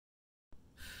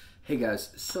Hey guys,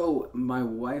 so my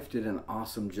wife did an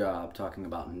awesome job talking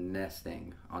about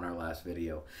nesting on our last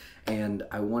video, and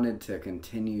I wanted to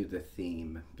continue the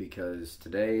theme because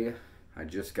today I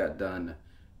just got done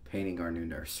painting our new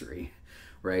nursery,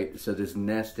 right? So this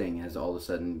nesting has all of a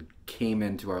sudden came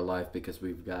into our life because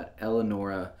we've got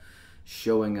Eleonora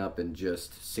showing up in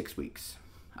just 6 weeks,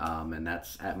 and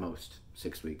that's at most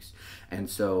 6 weeks. And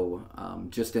so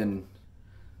just in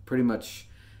pretty much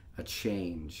a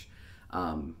change.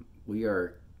 We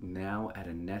are now at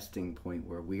a nesting point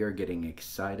where we are getting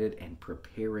excited and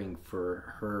preparing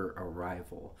for her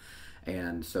arrival.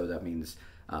 And so that means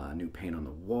new paint on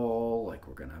the wall, like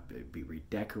we're gonna be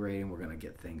redecorating, we're gonna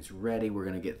get things ready, we're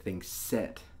gonna get things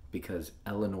set because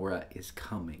Eleonora is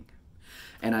coming.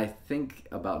 And I think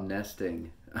about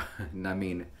nesting, and I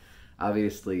mean,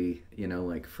 obviously,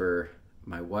 like for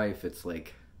my wife, it's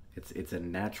like, it's a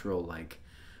natural, like,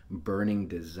 burning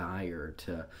desire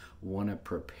to want to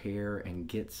prepare and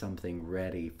get something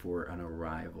ready for an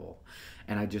arrival.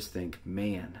 And I just think,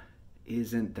 man,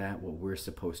 isn't that what we're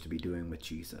supposed to be doing with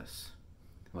Jesus?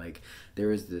 Like,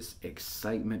 there is this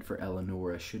excitement for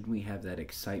Eleonora. Shouldn't we have that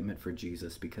excitement for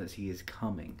Jesus because he is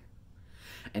coming?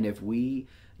 And if we,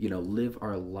 live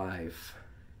our life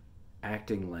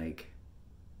acting like,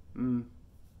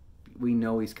 we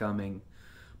know he's coming,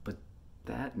 but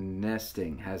that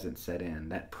nesting hasn't set in,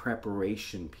 that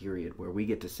preparation period where we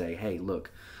get to say, hey,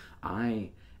 look, I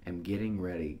am getting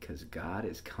ready because God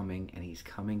is coming and he's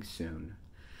coming soon.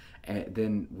 And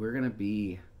then we're going to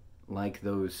be like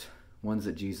those ones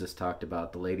that Jesus talked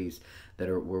about, the ladies that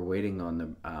were waiting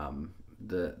on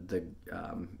the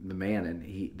man,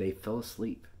 and they fell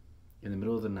asleep in the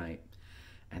middle of the night.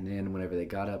 And then whenever they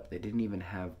got up, they didn't even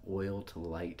have oil to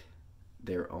light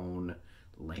their own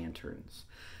lanterns.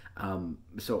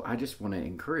 So I just want to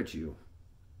encourage you.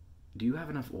 Do you have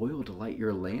enough oil to light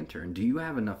your lantern? Do you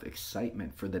have enough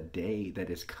excitement for the day that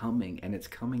is coming, and it's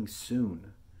coming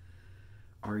soon?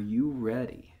 Are you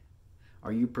ready?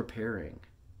 Are you preparing?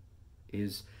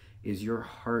 Is your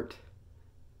heart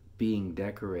being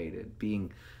decorated?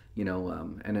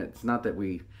 And it's not that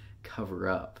we cover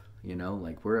up,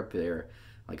 like we're up there.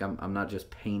 Like I'm not just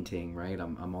painting, right?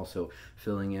 I'm also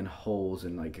filling in holes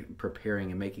and like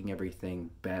preparing and making everything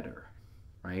better,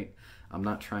 right? I'm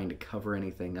not trying to cover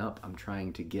anything up. I'm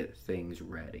trying to get things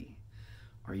ready.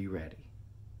 Are you ready?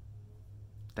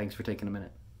 Thanks for taking a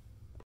minute.